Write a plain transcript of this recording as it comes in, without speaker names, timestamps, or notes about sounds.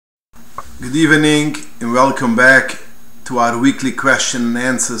Good evening and welcome back to our weekly question and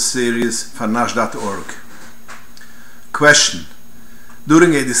answer series for Anash.org. Question: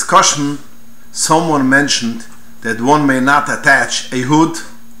 during a discussion, someone mentioned that one may not attach a hood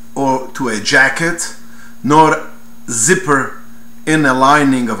or to a jacket nor zipper in a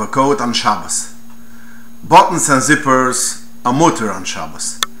lining of a coat on Shabbos. Buttons and zippers are mutter on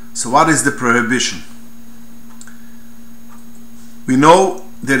Shabbos. So what is the prohibition? We know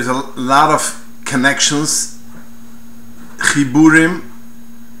there is a lot of connections, chiburim,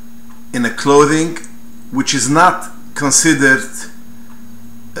 in a clothing which is not considered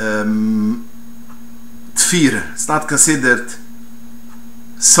tfir. It's not considered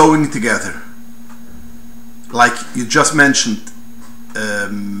sewing together. Like you just mentioned,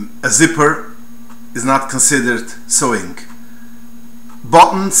 a zipper is not considered sewing.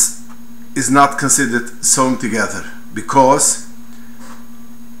 Buttons is not considered sewing together because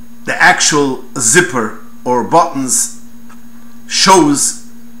the actual zipper or buttons shows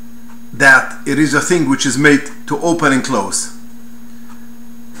that it is a thing which is made to open and close.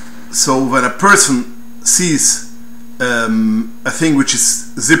 So when a person sees a thing which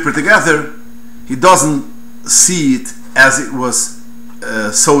is zippered together, he doesn't see it as it was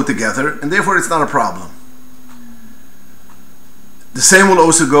sewed together, and therefore it's not a problem. The same will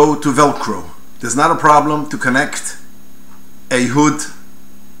also go to Velcro. There's not a problem to connect a hood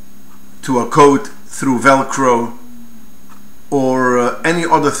to a coat through Velcro or any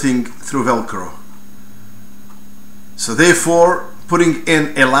other thing through Velcro. So therefore, putting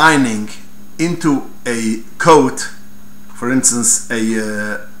in a lining into a coat, for instance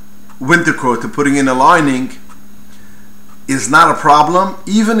a winter coat, putting in a lining is not a problem,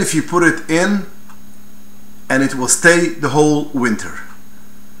 even if you put it in and it will stay the whole winter,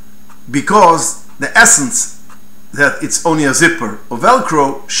 because the essence that it's only a zipper or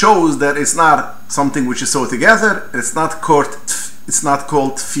Velcro shows that it's not something which is sewed together. It's not called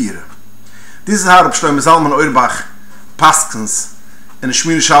tfir. This is how Reb Shlomo Zalman Auerbach paskens in the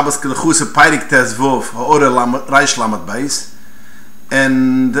Shmini Shabbos Kelechuse Peirik Tes Vov Ha'ore Reish Lamed Beis,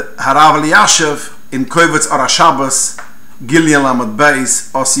 and Harav Eliyashev in Kovetz Ara Shabbos Gilyan Lamed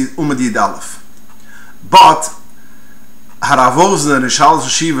Beis Osi Umedid Aleph. But Harav Ozner in Shalosh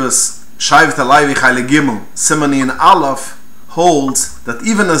Yeshivas Shaivet Alayvi Chayle Gimel Simoni in Aleph holds that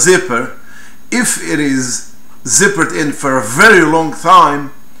even a zipper, if it is zippered in for a very long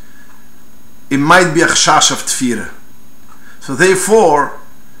time, it might be a chashash of tfira. So therefore,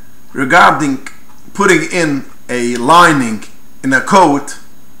 regarding putting in a lining in a coat,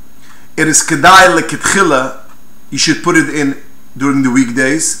 it is kedai leketchila, you should put it in during the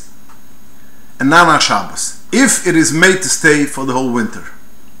weekdays and not on Shabbos, if it is made to stay for the whole winter.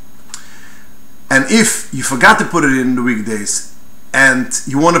 And if you forgot to put it in the weekdays and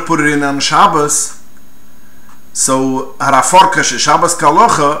you want to put it in on Shabbos, so Haraforkash Shabbos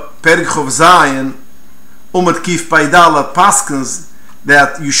Kalocha Perik Chov Zayin Umet Kif Paidala Paskins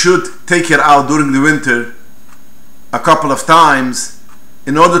that you should take it out during the winter a couple of times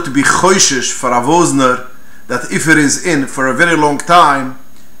in order to be choishish for Avozner, that if it is in for a very long time,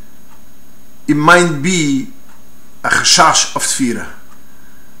 it might be a chashash of tfira.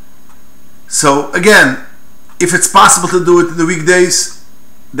 So again, if it's possible to do it in the weekdays,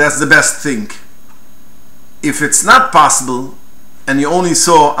 that's the best thing. If it's not possible and you only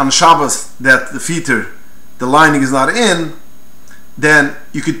saw on Shabbos that the lining is not in, then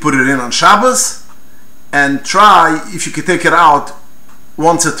you could put it in on Shabbos and try if you could take it out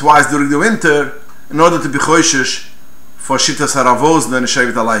once or twice during the winter in order to be choishish for Shittas Haravos and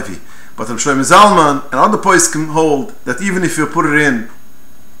Shevet Alayvi. But Reb Shlomo Zalman and other poskim hold that even if you put it in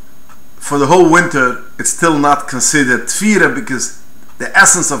for the whole winter, it's still not considered tfira, because the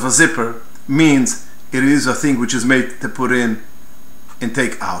essence of a zipper means it is a thing which is made to put in and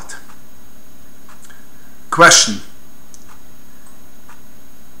take out. Question: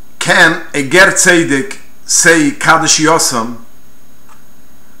 can a ger tzedek say Kaddish Yosam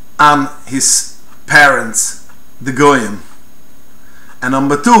on his parents, the goyim? And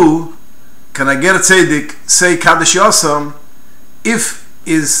number two, can a ger tzedek say Kaddish Yosam if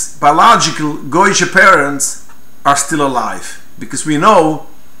his biological goyish parents are still alive? Because we know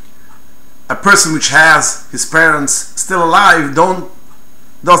a person which has his parents still alive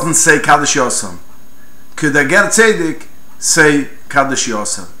doesn't say Kaddish Yosam. Could a ger tzedek say Kaddish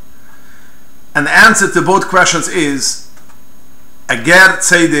Yosam? And the answer to both questions is a ger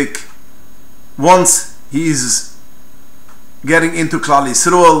tzedek, once he is getting into Klal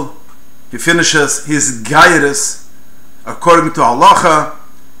Yisrael, he finishes his gairis according to Halacha,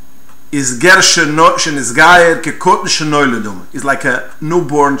 is ger shen is gair ke koten shenoiledum, is like a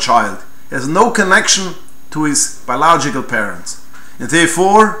newborn child. He has no connection to his biological parents. And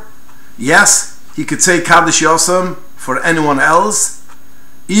therefore, yes, he could say Kaddish Yosem for anyone else,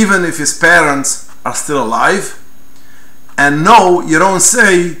 even if his parents are still alive. And no, you don't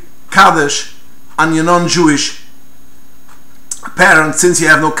say Kaddish on your non-Jewish parents, since you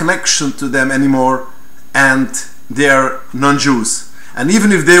have no connection to them anymore and they're non-Jews. And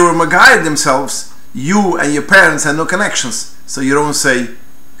even if they were Magayed themselves, you and your parents had no connections, so you don't say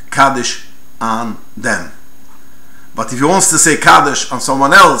Kaddish on them. But if he wants to say Kaddish on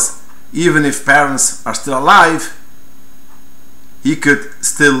someone else, even if parents are still alive, he could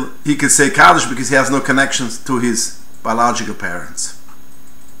say Kaddish because he has no connections to his biological parents.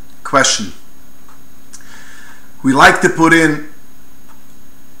 Question: we like to put in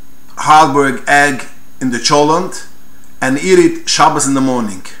hard-boiled egg in the cholent and eat it Shabbos in the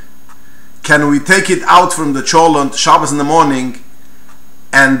morning. Can we take it out from the cholent Shabbos in the morning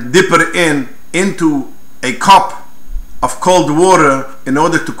and dip it into a cup of cold water in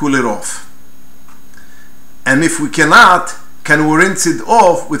order to cool it off? And if we cannot, can we rinse it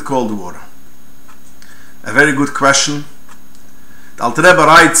off with cold water? A very good question. The Alter Rebbe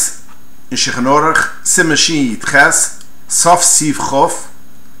writes in Shulchan Aruch, Siman Shin Yud Ches, Sof Siv Chof,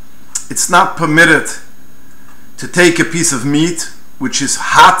 it's not permitted to take a piece of meat which is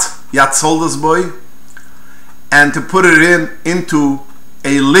hot, Yatsoldas boy, and to put it into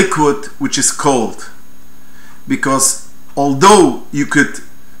a liquid which is cold. Because although you could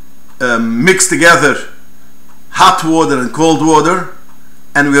mix together hot water and cold water,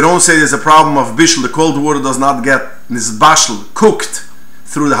 and we don't say there's a problem of bishul, the cold water does not get nisbashel, cooked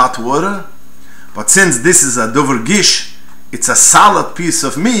through the hot water, but since this is a dover gish, it's a solid piece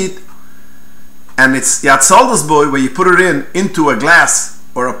of meat, and it's yatsoldas boy, where you put it into a glass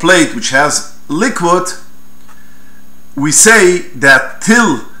or a plate which has liquid, we say that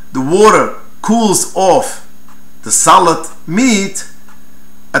till the water cools off the solid meat,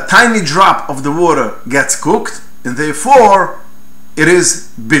 a tiny drop of the water gets cooked, and therefore it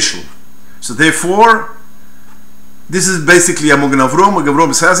is bishul. So therefore, this is basically a Magen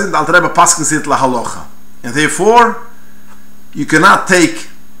Avraham says it, the Alter Rebbe paskens it la halacha. And therefore, you cannot take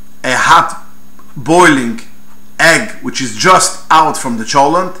a hot boiling egg which is just out from the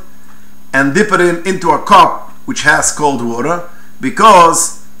cholent and dip it into a cup which has cold water,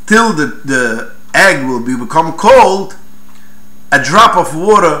 because till the egg will become cold, a drop of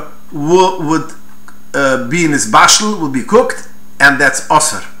water would be in its bashel, will be cooked, and that's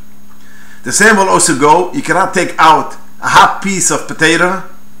osir. The same will also go, you cannot take out a hot piece of potato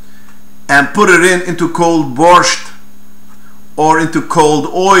and put it into cold borscht or into cold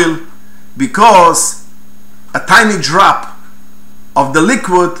oil, because a tiny drop of the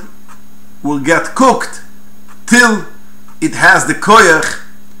liquid will get cooked till it has the koyach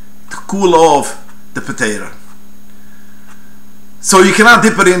to cool off the potato. So you cannot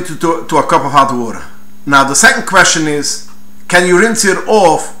dip it into a cup of hot water. Now the second question is, can you rinse it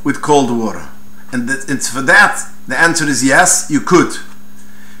off with cold water? And for that, the answer is yes, you could.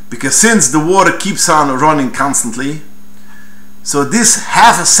 Because since the water keeps on running constantly, so this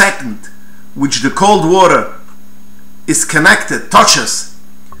half a second which the cold water is connected, touches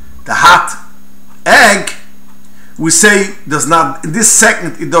the hot egg, we say does not, in this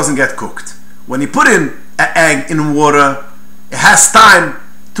second it doesn't get cooked. When you put in an egg in water, it has time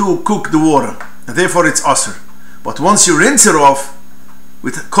to cook the water, and therefore it's usher. But once you rinse it off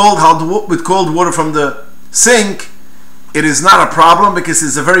with cold water from the sink, it is not a problem, because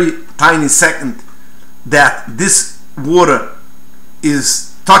it's a very tiny second that this water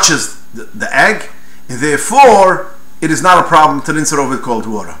touches the egg, and therefore it is not a problem to rinse it off with cold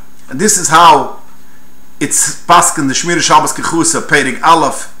water. And this is how it's pasken the Shmir Shabbos Kechusa Perik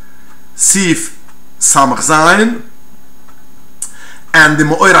Aleph Sif Samach Zayin, and the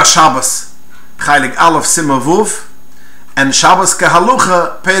Moira Shabbos Chaylik Aleph Sima Vuf, and Shabbos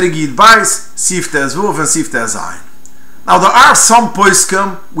Kehalucha Perik Yid Bais Sif Tez Vuf and Sif Tez Zayin. Now there are some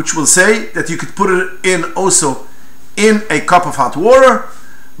poskim which will say that you could put it in also in a cup of hot water,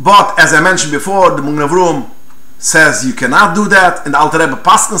 but as I mentioned before, the Magen Avraham says you cannot do that, and the Alter Rebbe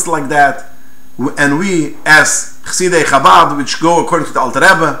paskens like that, and we as Chassidei Chabad, which go according to the Alter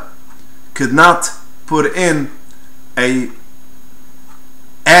Rebbe, could not put in a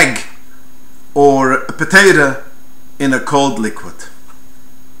egg or a potato in a cold liquid.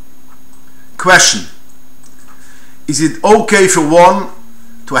 Question: is it okay for one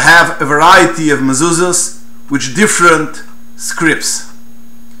to have a variety of mezuzahs with different scripts,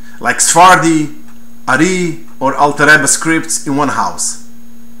 like Sfardi, Ari, or Alter Rebbe scripts in one house?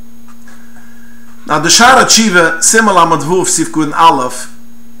 Now the Shara Tshiva, Simel Amad Vuf Sifkun Aleph,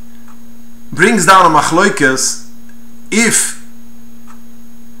 brings down a machloikes if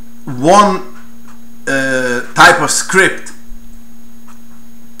one type of script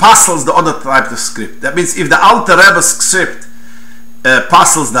passes the other type of script. That means if the Alter Rebbe's script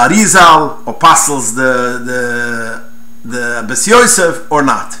passes the Arizal or passes the Bes Yosef or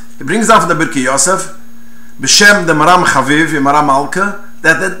not. It brings down from the Birkei Yosef B'Shem the Maram Chaviv and Maram Alka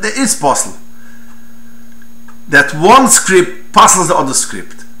that there is possible that one script passes the other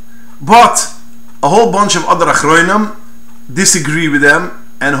script, but a whole bunch of other Achroinim disagree with them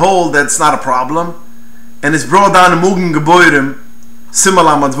and hold that it's not a problem, and it's brought down in Mugen Geboirim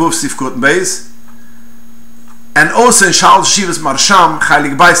similar Madvuf Sifkot Beis, and also in Shal Shivas Marsham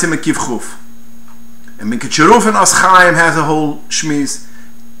Chaylik Bay Sim Kiv Chuf. And Minket Cheruf and As Chaim has a whole shmiz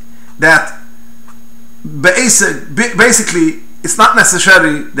that basically it's not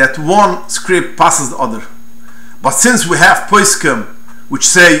necessary that one script passes the other, but since we have Poiskim which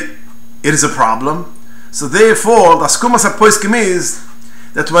say it is a problem, so therefore the Skumas of Poiskim is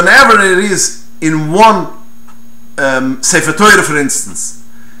that whenever it is in one Sefer Torah, for instance,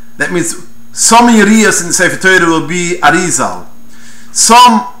 that means some Yerias in the Sefer Torah will be Arizal,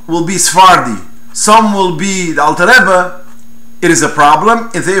 some will be Sfardi, some will be the Alter Rebbe, it is a problem,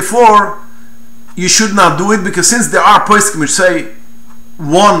 and therefore you should not do it, because since there are poskim which say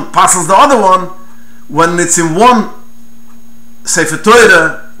one passes the other one, when it's in one Sefer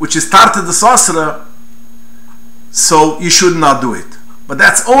Torah which is started the Sasra, so you should not do it. But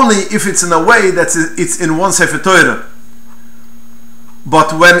that's only if it's in a way that it's in one Sefer Torah.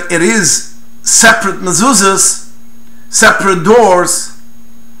 But when it is separate mezuzahs, separate doors,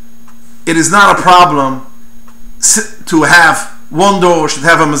 it is not a problem to have one door should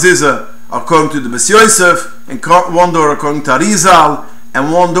have a mezuzah according to the Bes Yosef, and one door according to Arizal,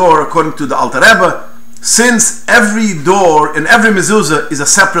 and one door according to the Alter Rebbe, since every door in every mezuzah is a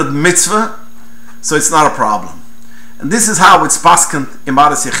separate mitzvah, so it's not a problem. And this is how it's paskent in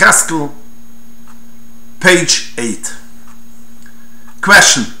Baras Yecheskel, page 8.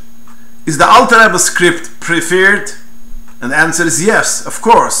 Question: is the Alter Rebbe script preferred? And the answer is yes, of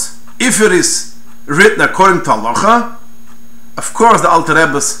course. If it is written according to Halacha, of course the Alter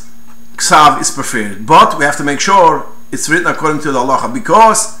Rebbe's Ksav is preferred. But we have to make sure it's written according to the Halacha,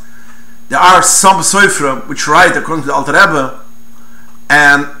 because there are some Soifrim which write according to the Alter Rebbe,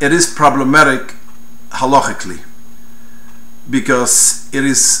 and it is problematic halachically, because it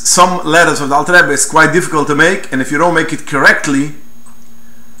is some letters of the Alter Rebbe is quite difficult to make, and if you don't make it correctly,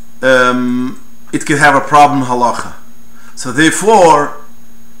 it can have a problem halacha. So therefore,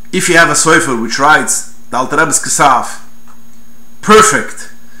 if you have a Sofer which writes the Alter Rebbe's Ksav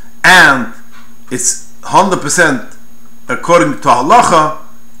perfect and it's 100% according to halacha,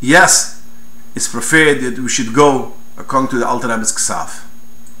 yes, it's preferred that we should go according to the Alter Rebbe's Ksav.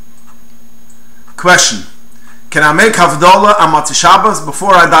 Question: can I make Havdalah on Matzah Shabbos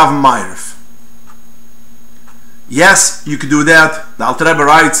before I daven Ma'ariv? Yes, you could do that. The Alter Rebbe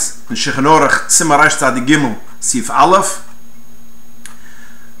writes in Shulchan Aruch Tzimah Reish Tzadik Gimel Sif Aleph,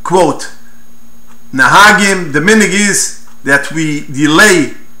 quote, Nahagim, the minig is that we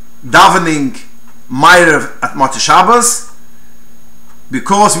delay davening Ma'ariv at Matzah Shabbos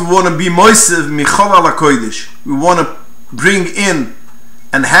because we want to be moisev michol ala kodesh. We want to bring in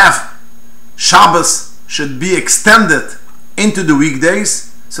and have Shabbos should be extended into the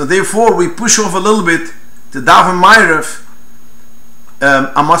weekdays. So therefore we push off a little bit to daven Ma'ariv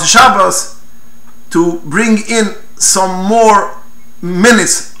on Matzah Shabbos to bring in some more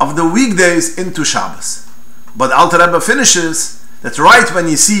minutes of the weekdays into Shabbos. But the Alter Rebbe finishes that right when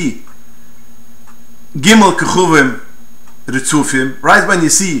you see Gimel Kechuvim Ritzufim, right when you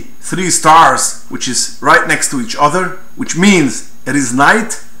see 3 stars which is right next to each other, which means it is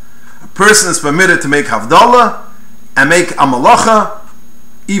night, a person is permitted to make Havdalah and make Amalacha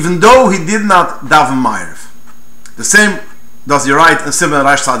even though he did not daven Ma'ariv. The same does he write in Sivan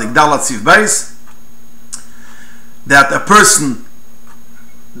Reish Tzadik Dalat Sif Beis, that a person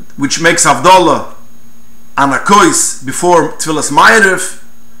which makes Havdalah on a kois before Tfilas Ma'ariv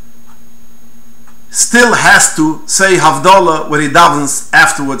still has to say Havdalah when he davens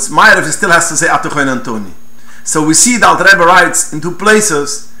afterwards Ma'ariv. He still has to say Atuchoin Antoni. So we see the Alter Rebbe writes in 2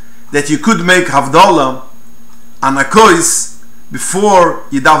 places that you could make Havdalah on a kois before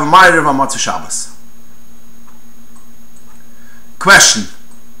you daven Ma'ariv on Matzah Shabbos. Question: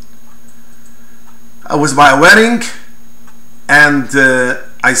 I was by a wedding and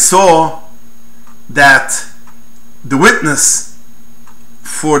I saw that the witness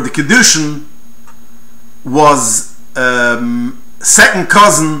for the Kiddushin was second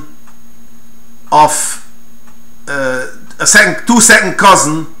cousin of 2 second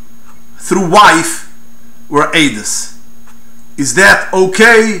cousin, through wife were Eides. Is that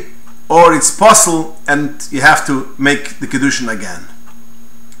okay, or it's possible and you have to make the Kiddushin again?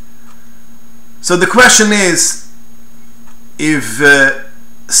 So the question is, if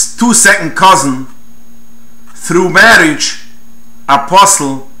two second cousins through marriage are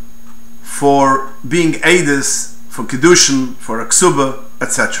possible for being Eides, for Kiddushin, for Aksuba,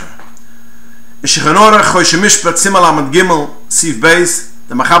 etc. In Shechanora, Choishe Mishpat, Simal Amad Gimel, Sif Beis,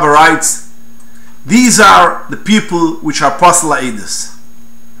 the Machaber writes, these are the people which are possible Eides.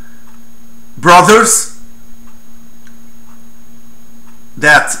 Brothers,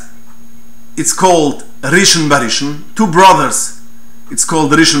 that it's called Rishon Barishon, two brothers, it's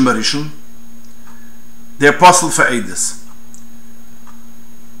called Rishon Barishon, they are possible for Eides.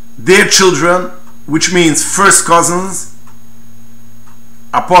 Their children, which means first cousins,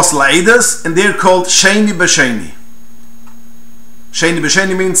 Apostle Eides, and they're called Sheni B'Sheni. Sheni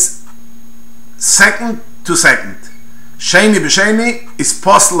B'Sheni means second to second. Sheni B'Sheni is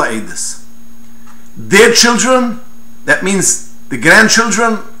Apostle Eides. Their children, that means the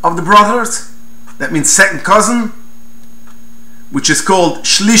grandchildren of the brothers, that means second cousin, which is called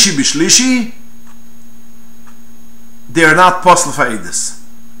Shlishi B'Shlishi, they are not Apostle for Eides.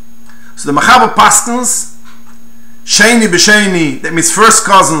 So the Machaber Paskins, Sheni B'Sheni, that means first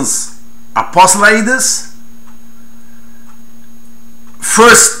cousins, Apostle Eides.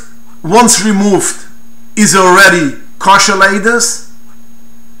 First, once removed, is already kosher Eides.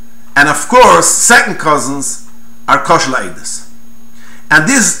 And of course, second cousins are kosher Eides. And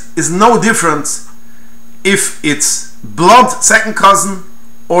this is no difference if it's blood second cousin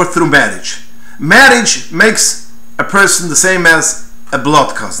or through marriage. Marriage makes a person the same as a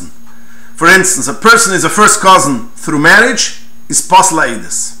blood cousin. For instance, a person is a first cousin through marriage, is Apostle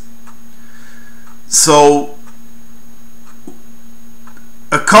Eides. So,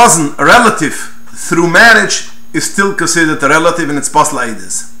 a cousin, a relative through marriage is still considered a relative and it's Apostle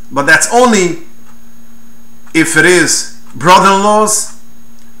Eides. But that's only if it is brother-in-laws,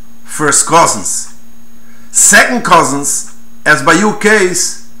 first cousins. Second cousins, as by your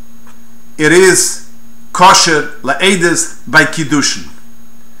case, it is kosher la'edes by kiddushin.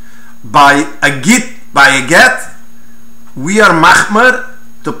 By a get, we are machmer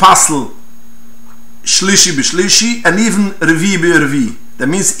to passel shlishi b'shlishi and even revi b'revi. That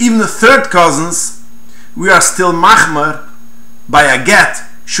means even the third cousins, we are still machmer by a get,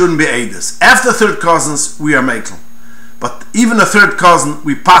 shouldn't be eides. After third cousins, we are mekel. But even a third cousin,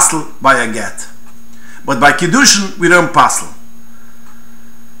 we passel by a get. But by kiddushin, we don't passel.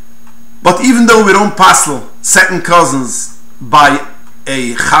 But even though we don't passel second cousins by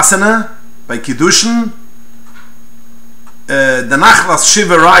a chasana, by kiddushin, the Nachlas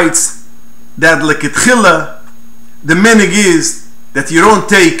Shiva writes that lekitchila, the minig is that you don't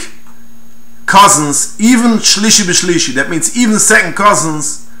take cousins, even shlishi b'shlishi, that means even second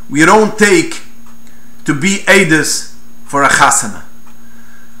cousins, we don't take to be eides for a chasana.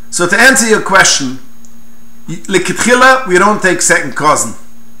 So to answer your question, lekitchila, we don't take second cousin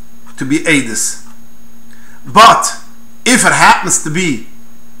to be eides. But if it happens to be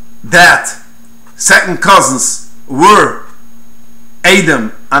that second cousins were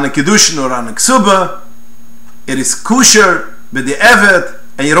Edom on a Kiddushin or on a Ksuba, it is kosher with the Evet,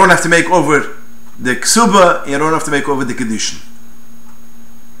 and you don't have to make over the Ksuba, and you don't have to make over the Kiddushin.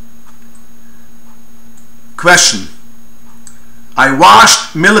 Question: I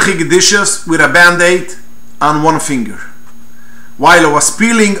washed milchig dishes with a band-aid on one finger. While I was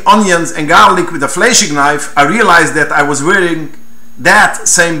peeling onions and garlic with a fleshig knife, I realized that I was wearing that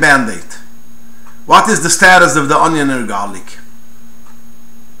same band-aid. What is the status of the onion and garlic?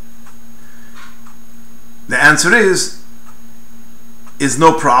 The answer is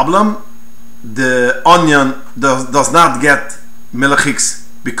no problem. The onion does not get milchiks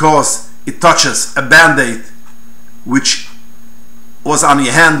because it touches a band-aid which was on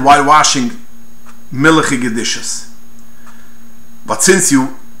your hand while washing milchig dishes. But since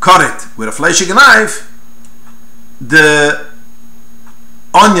you cut it with a fleshig knife, the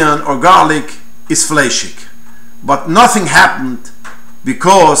onion or garlic is fleshig. But nothing happened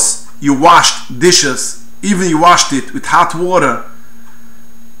because you washed dishes, even you washed it with hot water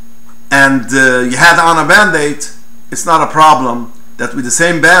and you had on a band-aid. It's not a problem that with the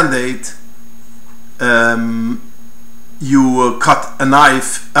same band-aid you cut an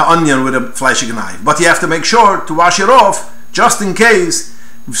onion with a fleshig knife. But you have to make sure to wash it off, just in case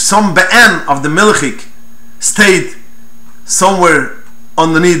some be'en of the milchik stayed somewhere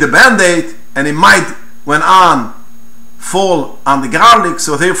underneath the band-aid and it might, when on, fall on the garlic,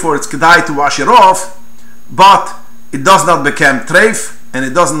 so therefore it's kedai to wash it off, but it does not become treif, and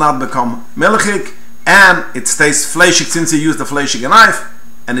it does not become milchig, and it stays fleischig since you use the fleischige knife,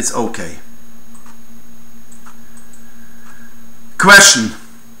 and it's okay. Question: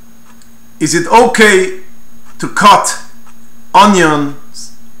 is it okay to cut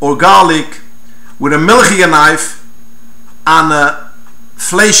onions or garlic with a milchige knife on a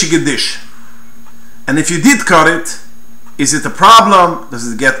fleischige dish? And if you did cut it, is it a problem?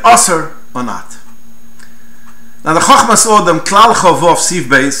 Does it get usher or not? Now the Chochmas Odom Klal Chavov Siv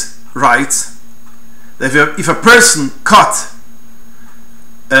Beis writes that if a person cut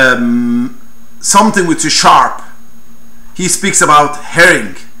something which is sharp, he speaks about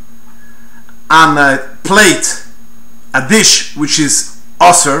herring, on a plate, a dish which is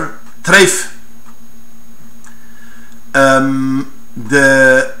usher, treif,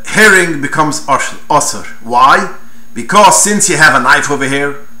 the herring becomes usher. Why? Because since you have a knife over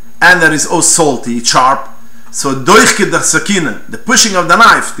here and there is also salty, it's sharp, so doichke der sakina, the pushing of the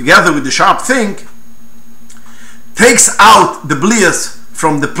knife together with the sharp thing, takes out the blias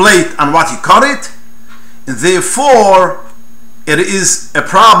from the plate on what you cut it, and therefore it is a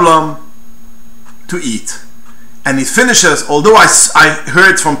problem to eat. And it finishes, although I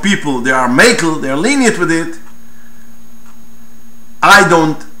heard from people they are makel, they are lenient with it, I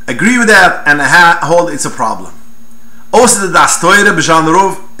don't agree with that, and I hold it's a problem. Also the das teure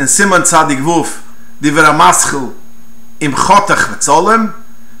b'janrov in Simon Tzadik Wuf Divera Maschel im Chotach Metzolem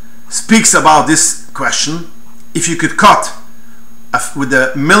speaks about this question. If you could cut with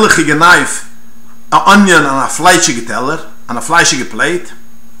a milchige knife an onion on a fleischige teller, on a fleischige plate,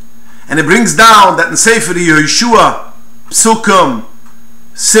 and it brings down that in Sefer Yehoshua Psukim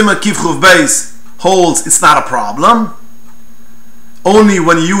Simon Kivchuv Beis holds it's not a problem. Only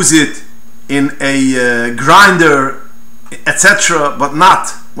when you use it in a grinder, etc., but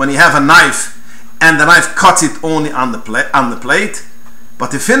not when you have a knife and the knife cuts it only on the plate.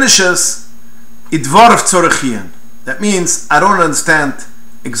 But it finishes idvarv tzorechien. That means I don't understand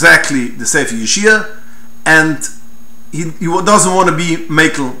exactly the Sefer Yeshia, and he doesn't want to be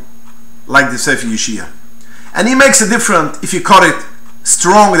makel like the Sefer Yeshia. And he makes a difference if you cut it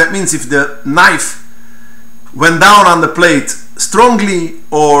strong. That means if the knife went down on the plate strongly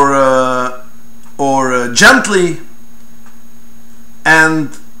or gently,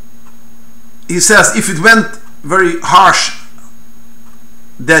 and he says if it went very harsh,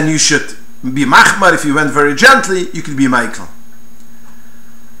 then you should be machmar. If you went very gently, you could be meikel.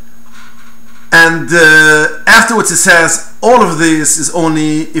 And afterwards it says all of this is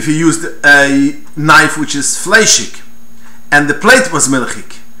only if you used a knife which is fleischig and the plate was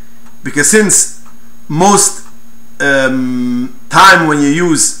milchig, because since most time when you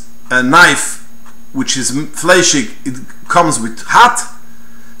use a knife which is fleischig, it comes with hot,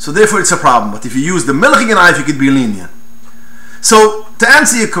 so therefore it's a problem. But if you use the milchige knife, you could be lenient. So to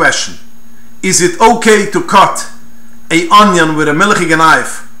answer your question, is it okay to cut a onion with a milchige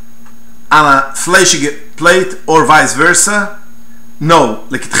knife on a fleischige plate or vice versa? No,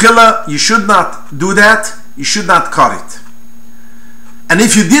 like tchila, you should not do that. You should not cut it. And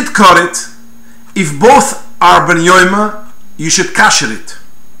if you did cut it, if both are ben yoima, you should kasher it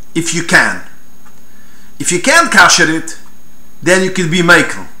if you can. If you can't kasher it, then you could be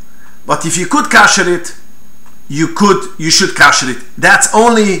mekel. But if you could kasher it, you should kasher it. That's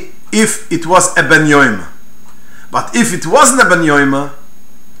only if it was a ben yoima. But if it wasn't a ben yoima,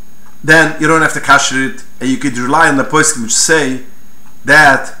 then you don't have to kasher it, and you could rely on the poskim which say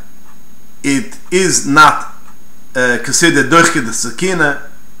that it is not considered doichke de sakina,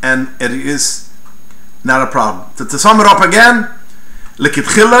 and it is not a problem. To sum it up again,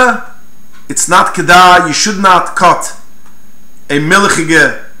 lekitchila, it's not kedai. You should not cut a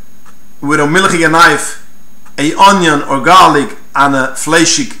milchige with a milchige knife, a onion or garlic on a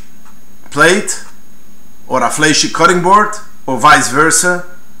fleischig plate or a fleischig cutting board, or vice versa.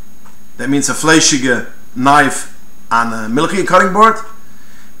 That means a fleischige knife on a milchige cutting board.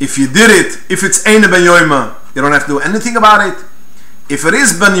 If you did it, if it's eine ben yoima, you don't have to do anything about it. If it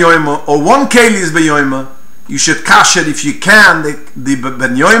is ben yoima or one keli is ben yoima, you should kasher if you can the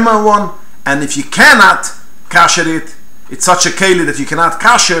ben yoima one, and if you cannot kasher it, it's such a keli that you cannot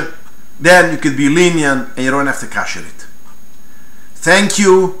kasher, then you could be lenient and you don't have to kasher it. Thank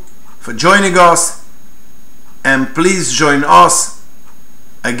you for joining us, and please join us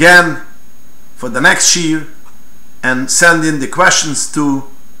again for the next shir, and send in the questions to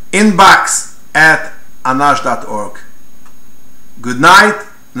inbox@Anash.org. Good night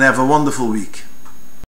and have a wonderful week.